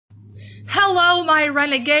Hello, my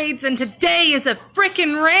renegades, and today is a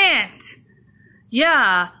frickin' rant!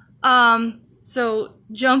 Yeah, so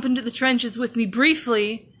jump into the trenches with me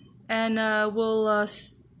briefly, and we'll,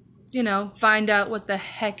 find out what the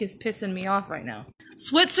heck is pissing me off right now.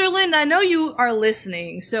 Switzerland, I know you are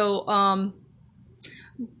listening, so,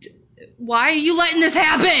 why are you letting this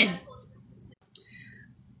happen?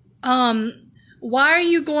 Why are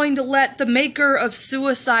you going to let the maker of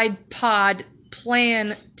Suicide Pod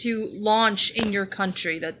plan to launch in your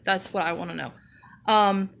country? That's what I want to know.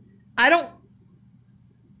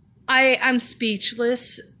 I'm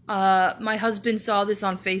speechless. My husband saw this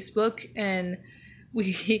on Facebook, and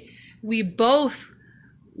we both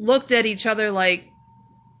looked at each other like,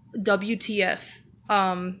 WTF.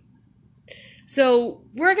 So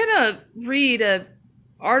we're gonna read a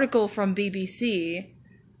article from BBC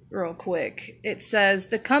real quick. It says,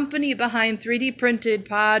 the company behind 3D printed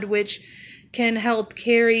pod, which can help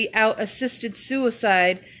carry out assisted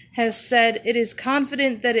suicide, has said it is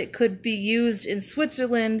confident that it could be used in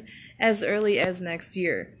Switzerland as early as next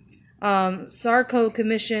year. Sarko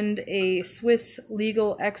commissioned a Swiss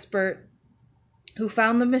legal expert who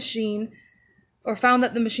found that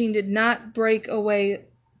the machine did not break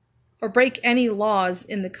any laws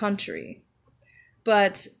in the country.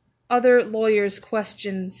 But other lawyers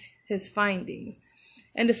questioned his findings.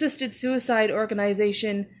 An assisted suicide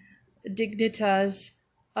organization, Dignitas,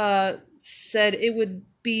 said it would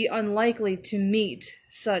be unlikely to meet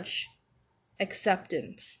such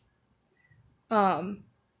acceptance.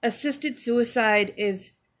 Assisted suicide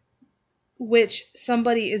is which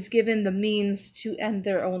somebody is given the means to end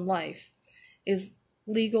their own life, is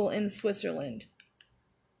legal in Switzerland.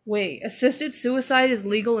 Wait, assisted suicide is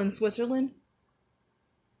legal in Switzerland?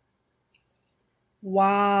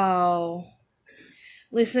 Wow.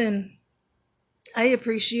 Listen, I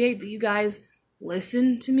appreciate that you guys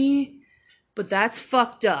listen to me, but that's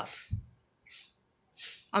fucked up.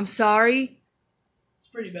 I'm sorry. It's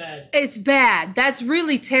pretty bad. It's bad. That's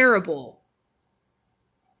really terrible.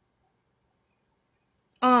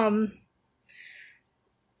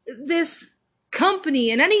 This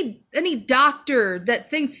company and any doctor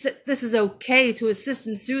that thinks that this is okay to assist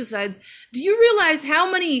in suicides, do you realize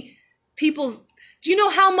how many people's... Do you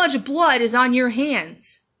know how much blood is on your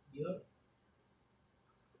hands? Yep.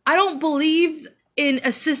 I don't believe in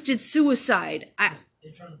assisted suicide.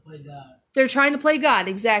 They're trying to play God. They're trying to play God.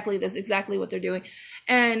 Exactly. That's exactly what they're doing.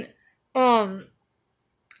 And,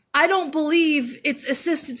 I don't believe it's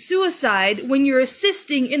assisted suicide when you're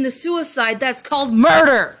assisting in the suicide. That's called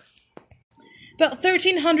murder. About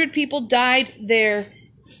 1,300 people died there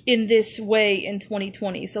in this way in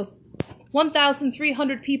 2020. So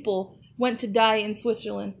 1,300 people went to die in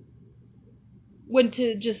Switzerland. Went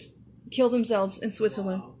to just kill themselves in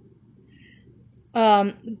Switzerland.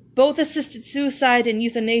 Both assisted suicide and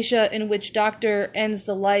euthanasia, in which doctor ends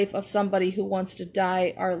the life of somebody who wants to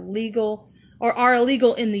die, are illegal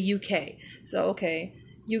in the UK. So, okay,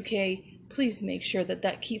 UK, please make sure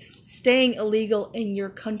that keeps staying illegal in your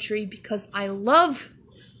country, because I love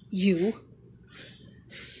you.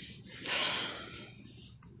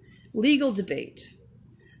 Legal debate.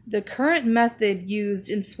 The current method used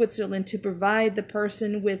in Switzerland to provide the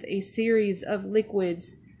person with a series of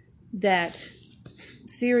liquids that...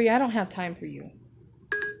 Siri, I don't have time for you.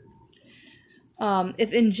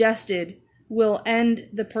 If ingested, will end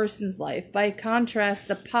the person's life. By contrast,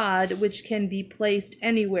 the pod, which can be placed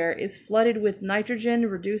anywhere, is flooded with nitrogen,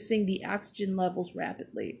 reducing the oxygen levels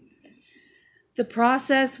rapidly. The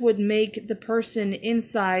process would make the person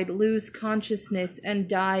inside lose consciousness and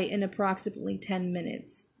die in approximately 10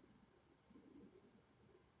 minutes.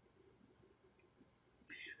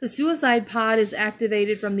 The suicide pod is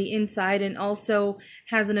activated from the inside and also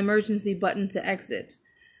has an emergency button to exit.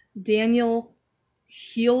 Daniel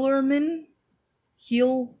Heuermann,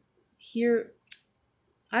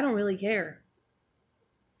 I don't really care.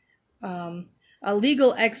 A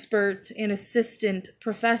legal expert and assistant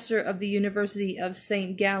professor of the University of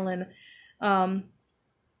St. Gallen,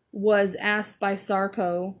 was asked by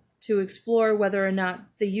Sarko to explore whether or not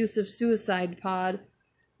the use of suicide pod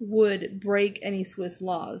would break any Swiss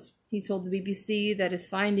laws. He told the BBC that his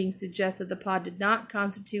findings suggest that the pod did not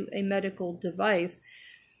constitute a medical device,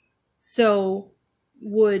 so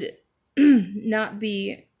would not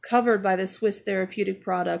be covered by the Swiss Therapeutic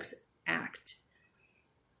Products Act.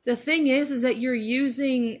 The thing is that you're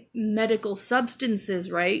using medical substances,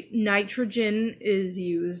 right? Nitrogen is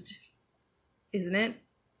used, isn't it?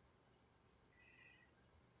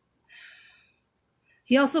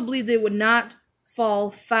 He also believed they would not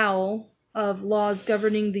fall foul of laws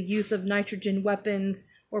governing the use of nitrogen weapons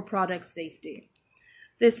or product safety.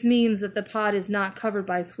 This means that the pod is not covered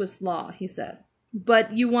by Swiss law, he said.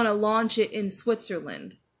 But you want to launch it in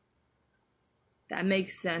Switzerland. That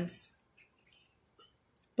makes sense.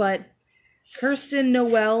 But Kirsten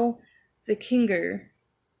Noel Vikinger,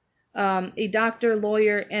 a doctor,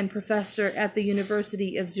 lawyer, and professor at the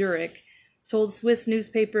University of Zurich, told Swiss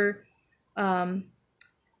newspaper,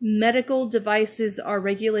 medical devices are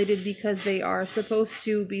regulated because they are supposed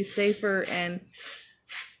to be safer and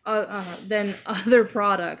than other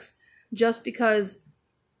products. Just because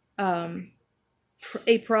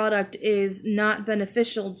a product is not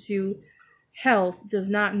beneficial to health does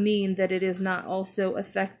not mean that it is not also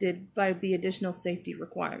affected by the additional safety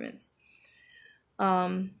requirements.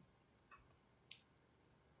 And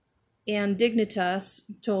Dignitas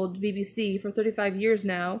told BBC for 35 years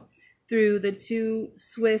now, through the two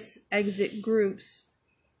Swiss exit groups,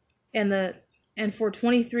 and for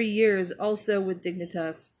 23 years also with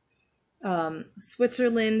Dignitas,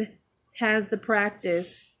 Switzerland has the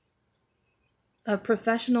practice of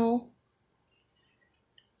professional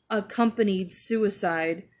accompanied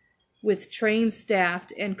suicide with trained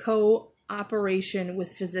staff and cooperation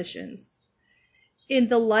with physicians. In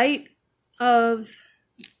the light of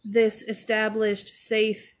this established,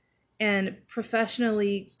 safe, and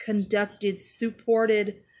professionally conducted,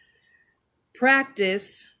 supported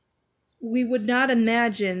practice, we would not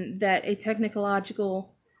imagine that a technologized,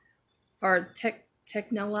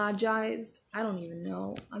 I don't even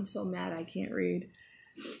know, I'm so mad I can't read,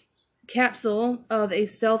 capsule of a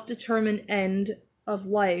self-determined end of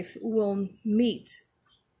life will meet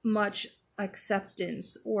much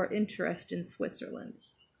acceptance or interest in Switzerland.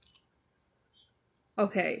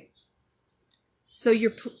 Okay. So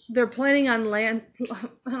they're planning on land.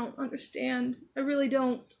 I don't understand. I really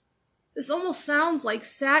don't. This almost sounds like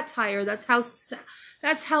satire. That's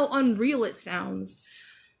how unreal it sounds.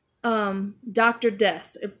 Dr.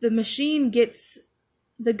 Death. If the machine gets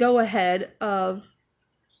the go-ahead for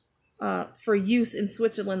use in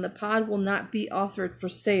Switzerland, the pod will not be offered for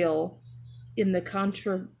sale in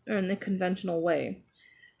the conventional way.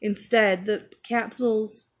 Instead, the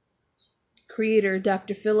capsule's creator,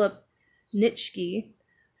 Dr. Philip Nitschke,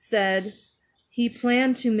 said he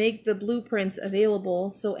planned to make the blueprints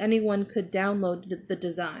available so anyone could download the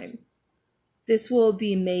design. This will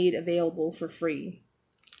be made available for free.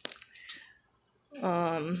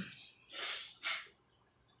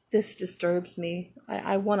 This disturbs me.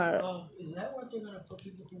 I want to... is that what they're going to put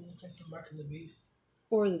people through the test of Mark of the Beast?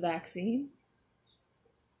 Or the vaccine?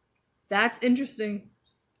 That's interesting.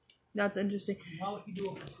 That's interesting. Why would you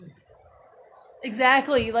do it for free?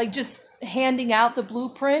 Exactly, like just handing out the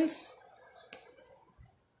blueprints.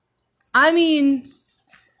 I mean,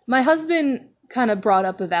 my husband kind of brought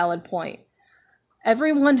up a valid point.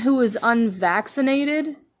 Everyone who is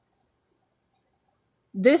unvaccinated,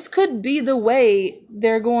 this could be the way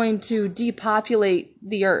they're going to depopulate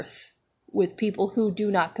the earth with people who do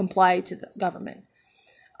not comply to the government.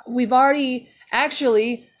 We've already,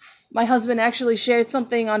 actually, my husband actually shared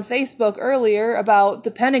something on Facebook earlier about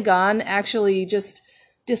the Pentagon actually just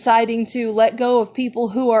deciding to let go of people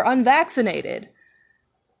who are unvaccinated.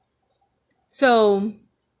 So,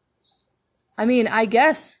 I mean, I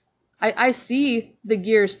guess I see the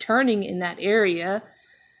gears turning in that area.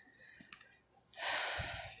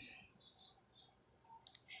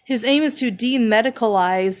 His aim is to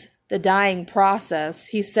demedicalize the dying process,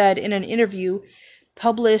 he said in an interview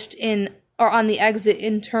published on the Exit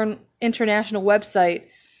International website,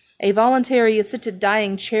 a voluntary assisted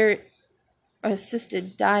dying charity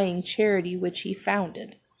which he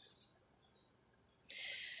founded.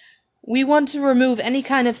 We want to remove any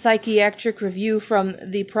kind of psychiatric review from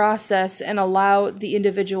the process and allow the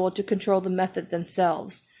individual to control the method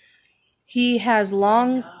themselves. He has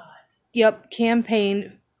long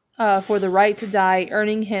campaigned for the right to die,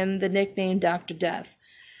 earning him the nickname Dr. Death.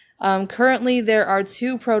 Currently, there are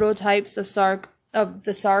 2 prototypes of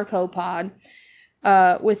the sarcopod,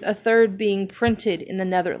 with a third being printed in the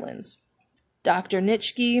Netherlands. Dr.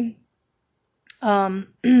 Nitschke,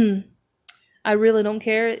 I really don't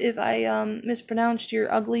care if I mispronounced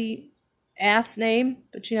your ugly ass name,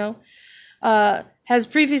 but has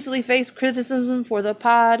previously faced criticism for the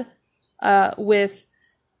pod, with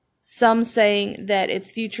some saying that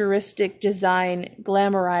its futuristic design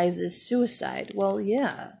glamorizes suicide. Well,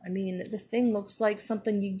 yeah, I mean, the thing looks like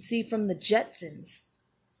something you'd see from the Jetsons.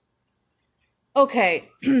 Okay,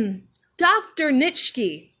 Dr.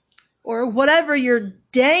 Nitschke, or whatever your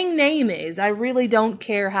dang name is, I really don't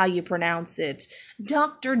care how you pronounce it.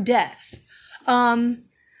 Dr. Death. Don't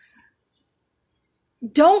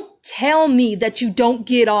tell me that you don't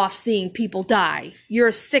get off seeing people die. You're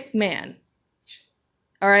a sick man.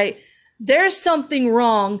 All right? There's something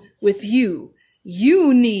wrong with you.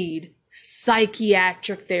 You need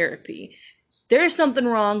psychiatric therapy. There's something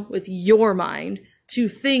wrong with your mind to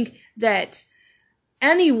think that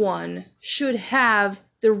anyone should have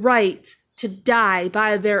the right to die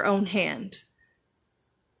by their own hand.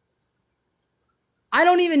 I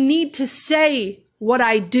don't even need to say what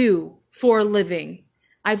I do for a living.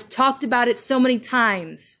 I've talked about it so many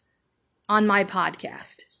times on my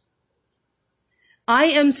podcast. I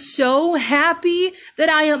am so happy that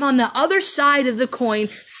I am on the other side of the coin,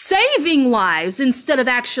 saving lives instead of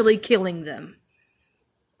actually killing them.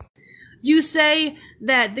 You say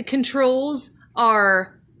that the controls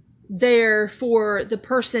are there for the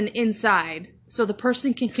person inside, so the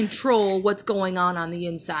person can control what's going on the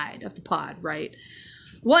inside of the pod, right?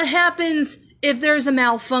 What happens if there's a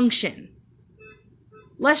malfunction?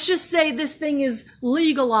 Let's just say this thing is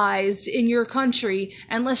legalized in your country,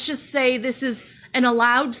 and let's just say this is an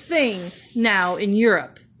allowed thing now in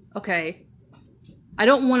Europe, okay? I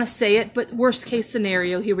don't want to say it, but worst case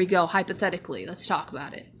scenario, here we go, hypothetically. Let's talk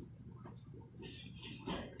about it.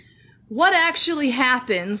 What actually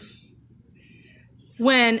happens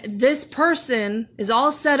when this person is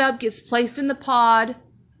all set up, gets placed in the pod,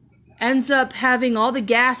 ends up having all the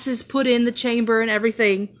gases put in the chamber and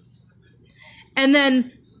everything, and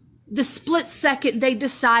then the split second they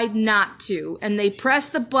decide not to, and they press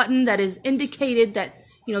the button that is indicated that,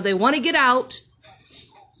 they want to get out,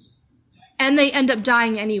 and they end up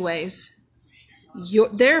dying anyways.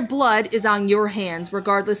 Their blood is on your hands,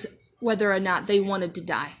 regardless whether or not they wanted to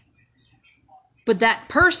die. But that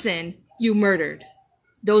person, you murdered.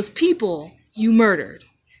 Those people, you murdered.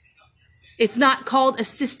 It's not called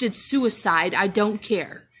assisted suicide. I don't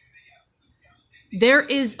care. There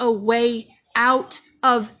is a way out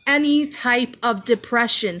of any type of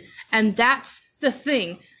depression, and that's the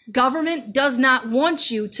thing. Government does not want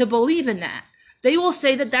you to believe in that. They will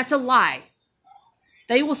say that that's a lie.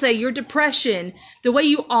 They will say your depression, the way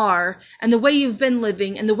you are, and the way you've been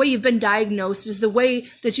living, and the way you've been diagnosed is the way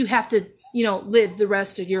that you have to, live the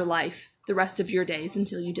rest of your life, the rest of your days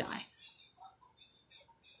until you die.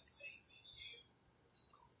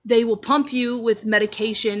 They will pump you with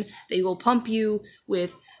medication. They will pump you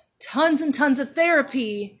with tons and tons of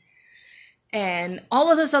therapy and all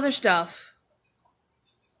of this other stuff.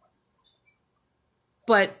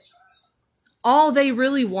 But all they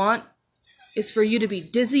really want is for you to be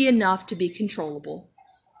dizzy enough to be controllable.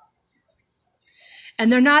 And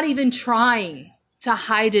they're not even trying to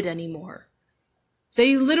hide it anymore.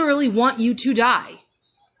 They literally want you to die.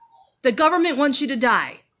 The government wants you to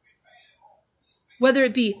die. Whether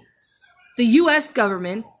it be the US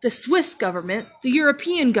government, the Swiss government, the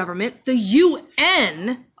European government, the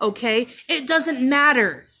UN, okay? It doesn't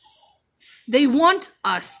matter. They want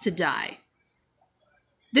us to die.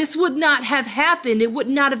 This would not have happened. It would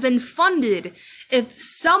not have been funded if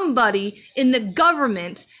somebody in the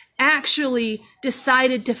government actually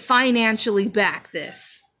decided to financially back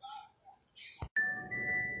this.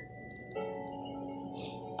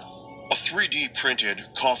 A 3D printed,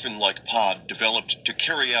 coffin-like pod developed to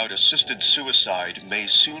carry out assisted suicide may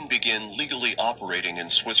soon begin legally operating in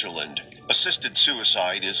Switzerland. Assisted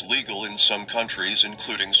suicide is legal in some countries,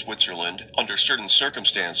 including Switzerland, under certain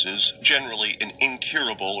circumstances, generally an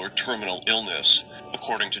incurable or terminal illness.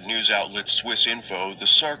 According to news outlet Swiss Info, the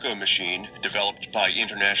Sarco machine, developed by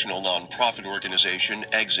international non-profit organization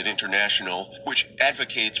Exit International, which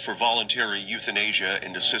advocates for voluntary euthanasia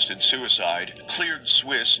and assisted suicide, cleared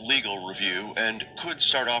Swiss legal review and could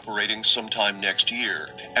start operating sometime next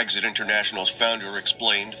year. Exit International's founder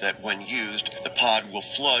explained that when used, the pod will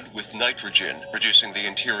flood with nitrogen, reducing the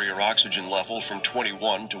interior oxygen level from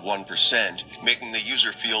 21 to 1%, making the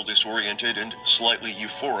user feel disoriented and slightly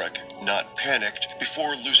euphoric, not panicked,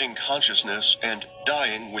 before losing consciousness and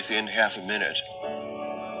dying within half a minute.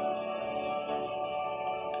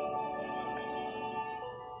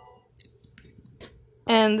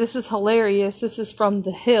 And this is hilarious. This is from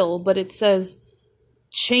The Hill, but it says,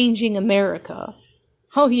 changing America.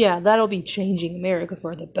 Oh yeah, that'll be changing America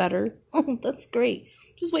for the better. Oh, that's great.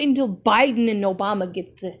 Just wait until Biden and Obama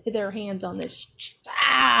get their hands on this.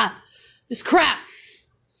 This crap.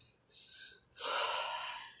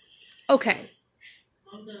 Okay.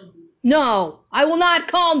 No, I will not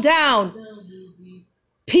calm down.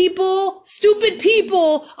 People, stupid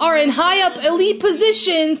people, are in high up elite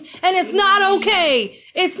positions, and it's not okay.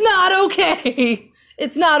 It's not okay.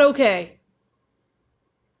 It's not okay.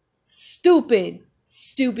 Stupid,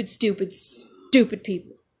 stupid, stupid, stupid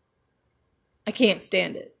people. I can't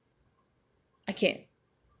stand it. I can't.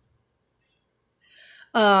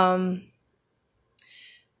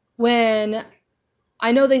 When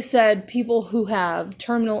I know they said people who have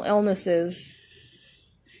terminal illnesses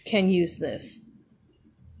can use this.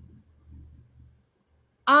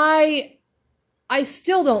 I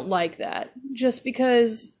still don't like that, just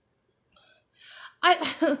because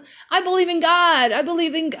I I believe in God. I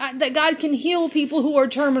believe in God, that God can heal people who are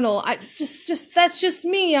terminal. I just that's just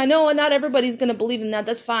me. I know not everybody's going to believe in that.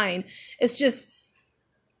 That's fine. It's just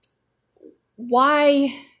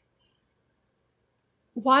why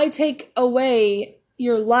take away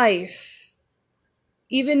your life?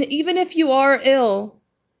 Even if you are ill,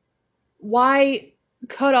 why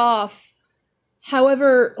cut off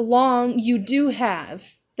however long you do have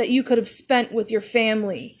that you could have spent with your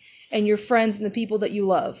family and your friends and the people that you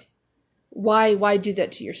love? Why do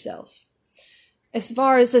that to yourself? As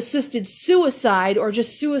far as assisted suicide or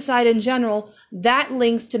just suicide in general, that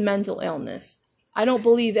links to mental illness. I don't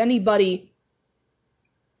believe anybody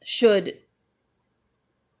should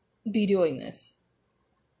be doing this.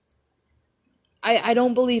 I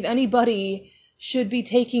don't believe anybody should be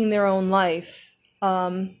taking their own life.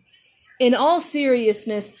 In all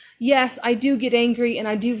seriousness, yes, I do get angry and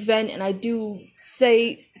I do vent and I do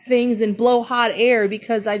say things and blow hot air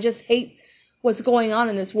because I just hate what's going on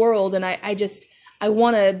in this world, and I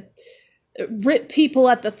want to rip people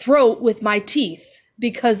at the throat with my teeth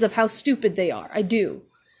because of how stupid they are. I do.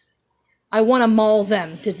 I want to maul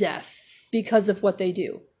them to death because of what they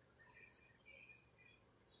do.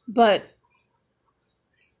 But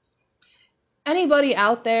anybody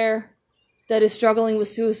out there that is struggling with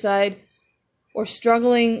suicide or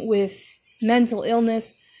struggling with mental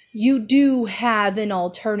illness, you do have an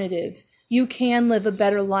alternative. You can live a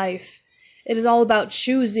better life. It is all about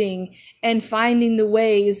choosing and finding the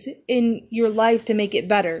ways in your life to make it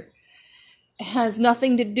better. It has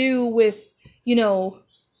nothing to do with,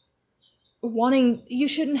 wanting. You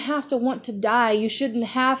shouldn't have to want to die. You shouldn't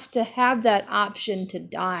have to have that option to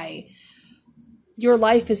die. Your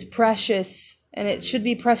life is precious, and it should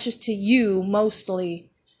be precious to you mostly.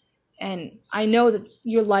 And I know that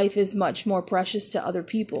your life is much more precious to other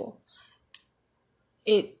people.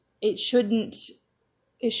 It shouldn't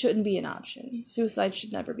be an option. Suicide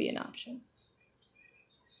should never be an option.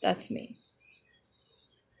 That's me.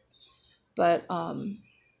 But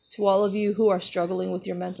to all of you who are struggling with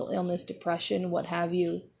your mental illness, depression, what have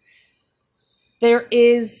you, there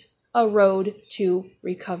is a road to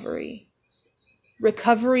recovery.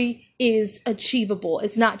 Recovery is achievable.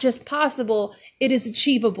 It's not just possible, it is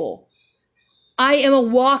achievable. I am a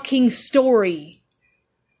walking story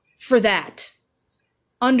for that.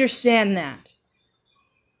 Understand that.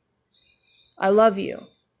 I love you.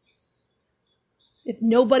 If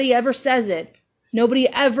nobody ever says it,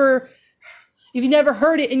 if you've never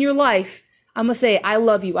heard it in your life, I'm going to say, I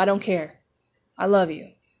love you. I don't care. I love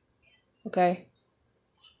you. Okay?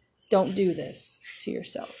 Don't do this to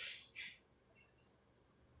yourself.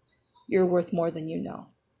 You're worth more than you know.